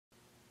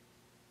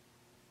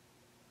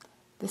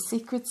The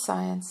Secret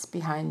Science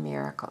Behind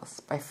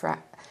Miracles by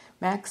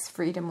Max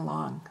Freedom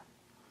Long.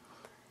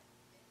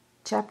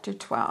 Chapter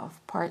 12,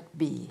 Part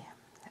B.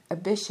 A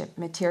bishop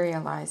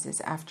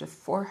materializes after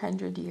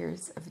 400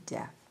 years of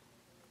death.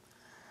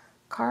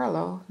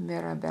 Carlo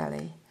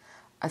Mirabelli,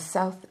 a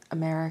South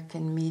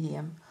American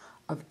medium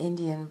of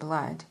Indian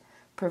blood,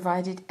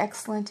 provided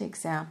excellent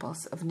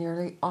examples of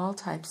nearly all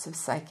types of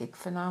psychic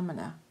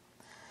phenomena.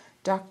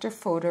 Dr.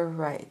 Fodor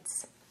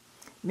writes,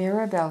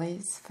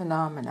 Mirabelli's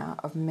phenomena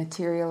of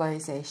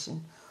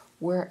materialization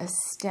were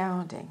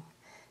astounding.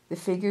 The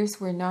figures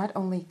were not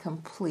only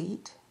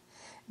complete,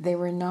 they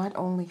were not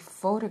only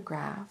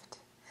photographed,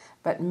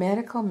 but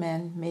medical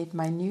men made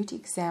minute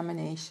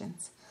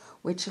examinations,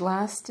 which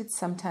lasted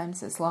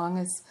sometimes as long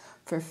as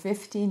for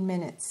 15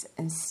 minutes,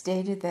 and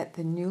stated that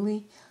the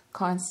newly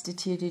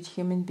constituted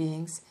human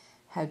beings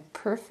had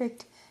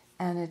perfect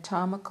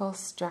anatomical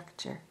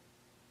structure.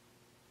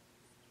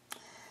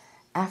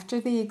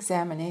 After the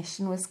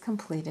examination was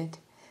completed,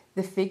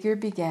 the figure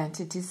began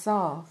to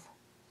dissolve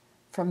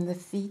from the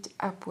feet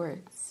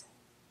upwards,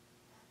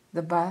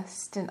 the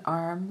bust and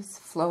arms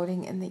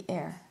floating in the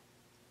air.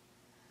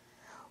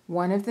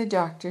 One of the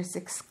doctors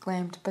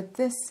exclaimed, "But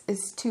this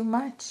is too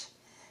much,"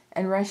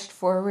 and rushed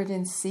forward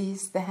and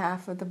seized the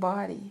half of the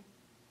body.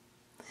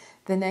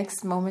 The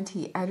next moment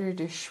he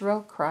uttered a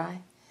shrill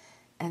cry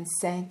and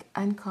sank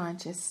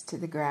unconscious to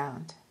the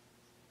ground.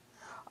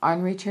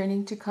 On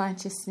returning to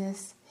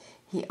consciousness,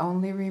 he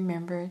only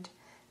remembered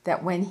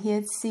that when he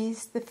had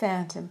seized the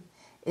phantom,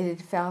 it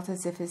had felt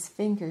as if his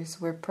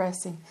fingers were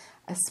pressing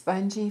a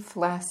spongy,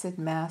 flaccid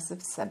mass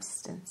of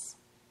substance.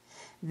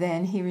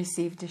 Then he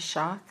received a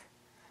shock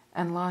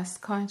and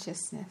lost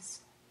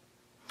consciousness.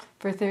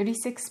 For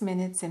 36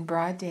 minutes in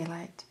broad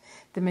daylight,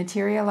 the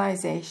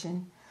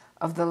materialization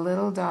of the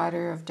little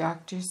daughter of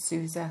Dr.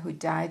 Souza, who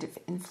died of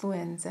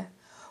influenza,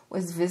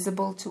 was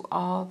visible to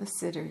all the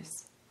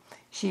sitters.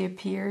 She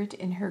appeared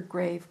in her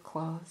grave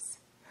clothes.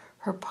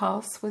 Her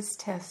pulse was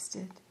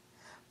tested.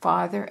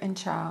 Father and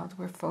child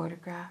were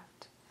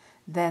photographed.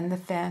 Then the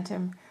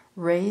phantom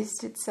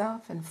raised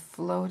itself and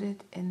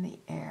floated in the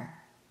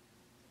air.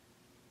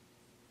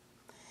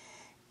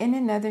 In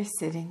another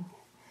sitting,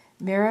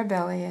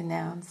 Mirabelli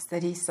announced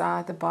that he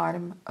saw the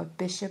bottom of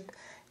Bishop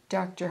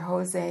Dr.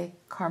 Jose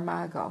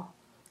Camargo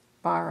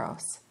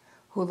Barros,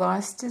 who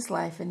lost his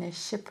life in a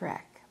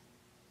shipwreck.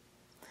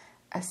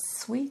 A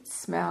sweet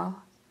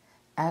smell,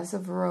 as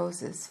of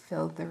roses,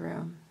 filled the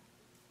room.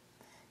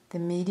 The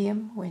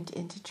medium went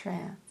into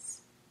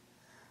trance.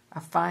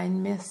 A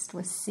fine mist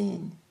was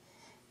seen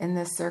in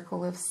the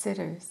circle of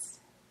sitters.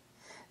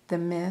 The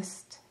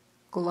mist,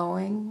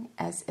 glowing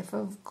as if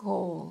of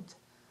gold,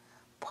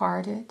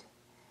 parted,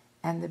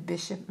 and the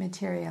bishop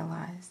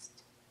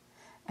materialized,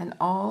 and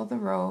all the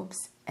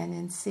robes and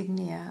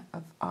insignia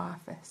of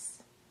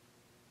office.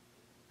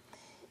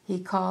 He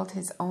called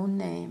his own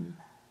name.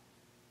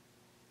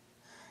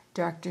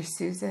 Dr.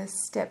 Souza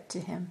stepped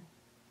to him.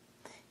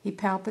 He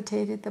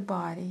palpitated the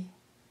body,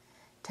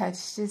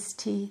 touched his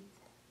teeth,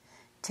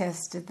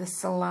 tested the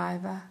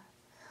saliva,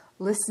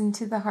 listened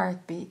to the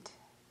heartbeat,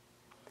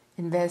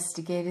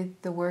 investigated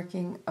the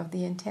working of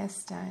the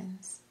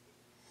intestines,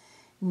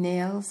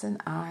 nails and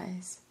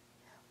eyes,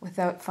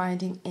 without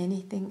finding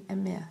anything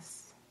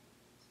amiss.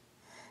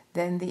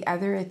 Then the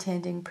other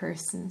attending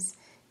persons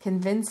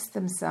convinced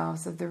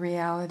themselves of the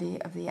reality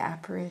of the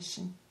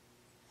apparition.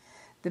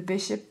 The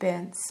bishop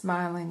bent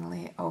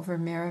smilingly over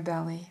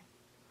Mirabelli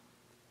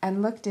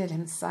and looked at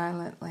him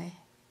silently.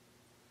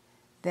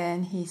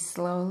 Then he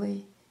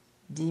slowly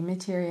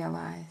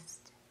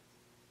dematerialized.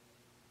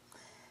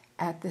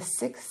 At the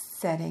sixth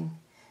setting,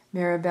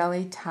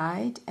 Mirabelli,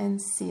 tied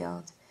and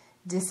sealed,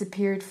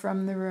 disappeared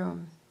from the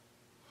room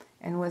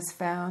and was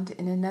found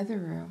in another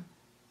room,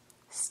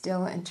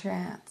 still in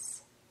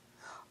trance.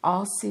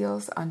 All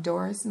seals on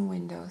doors and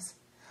windows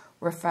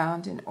were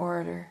found in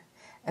order,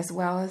 as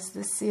well as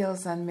the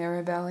seals on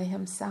Mirabelli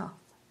himself.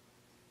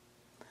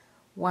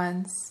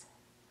 Once,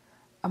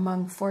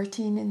 among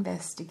 14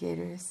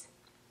 investigators,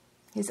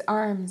 his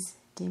arms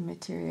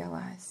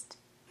dematerialized.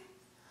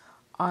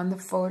 On the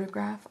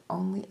photograph,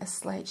 only a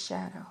slight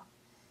shadow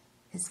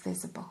is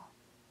visible.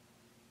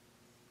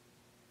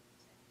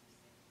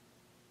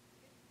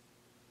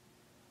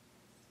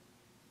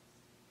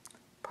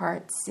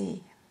 Part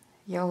C.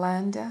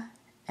 Yolanda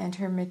and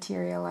her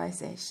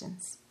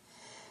materializations.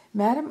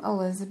 Madame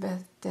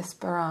Elizabeth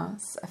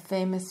d'Espérance, a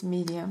famous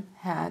medium,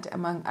 had,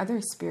 among other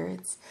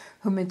spirits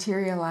who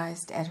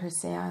materialized at her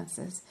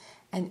seances,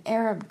 an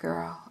Arab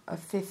girl of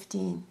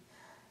 15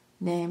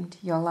 named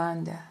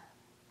Yolanda.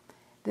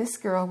 This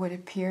girl would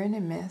appear in a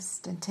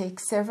mist and take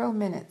several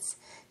minutes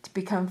to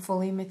become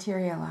fully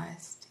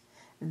materialized.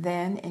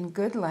 Then, in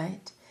good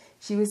light,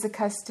 she was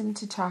accustomed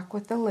to talk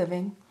with the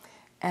living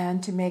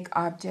and to make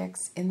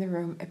objects in the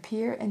room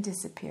appear and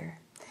disappear.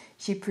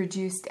 She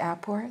produced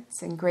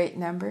apports in great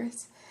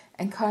numbers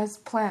and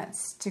caused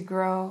plants to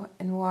grow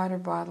in water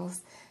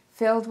bottles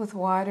filled with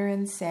water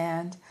and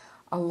sand,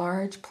 a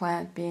large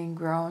plant being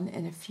grown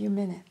in a few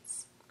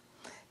minutes.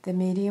 The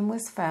medium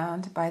was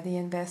found by the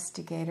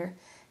investigator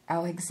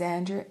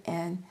Alexander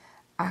N.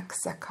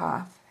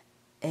 Aksakoff,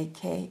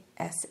 A-K-S-A-K-O-F,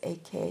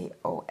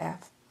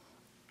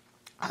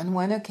 on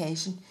one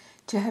occasion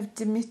to have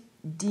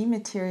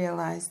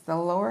dematerialized the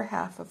lower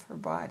half of her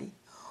body,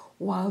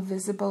 while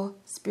visible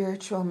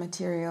spiritual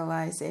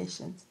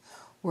materializations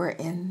were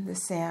in the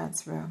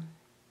seance room.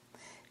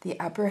 The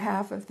upper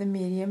half of the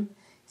medium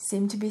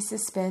seemed to be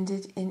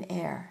suspended in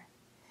air.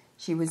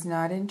 She was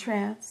not in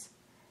trance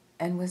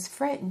and was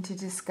frightened to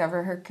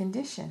discover her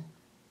condition,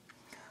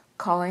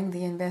 calling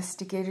the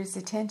investigator's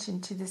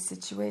attention to the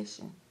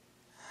situation.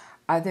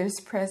 Others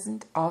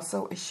present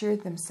also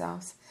assured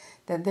themselves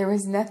that there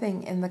was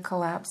nothing in the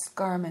collapsed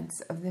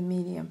garments of the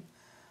medium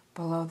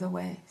below the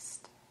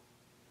waist.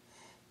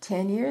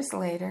 10 years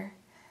later,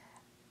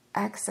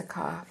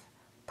 Aksakoff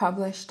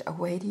published a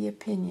weighty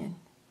opinion,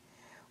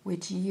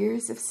 which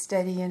years of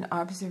study and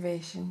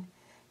observation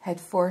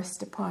had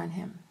forced upon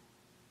him.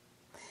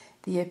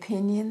 The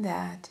opinion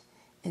that,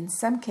 in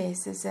some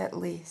cases at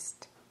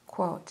least,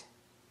 quote,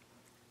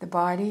 the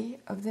body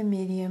of the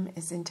medium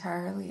is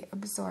entirely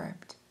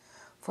absorbed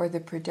for the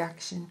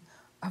production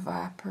of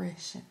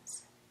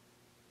apparitions,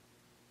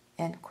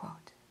 end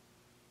quote.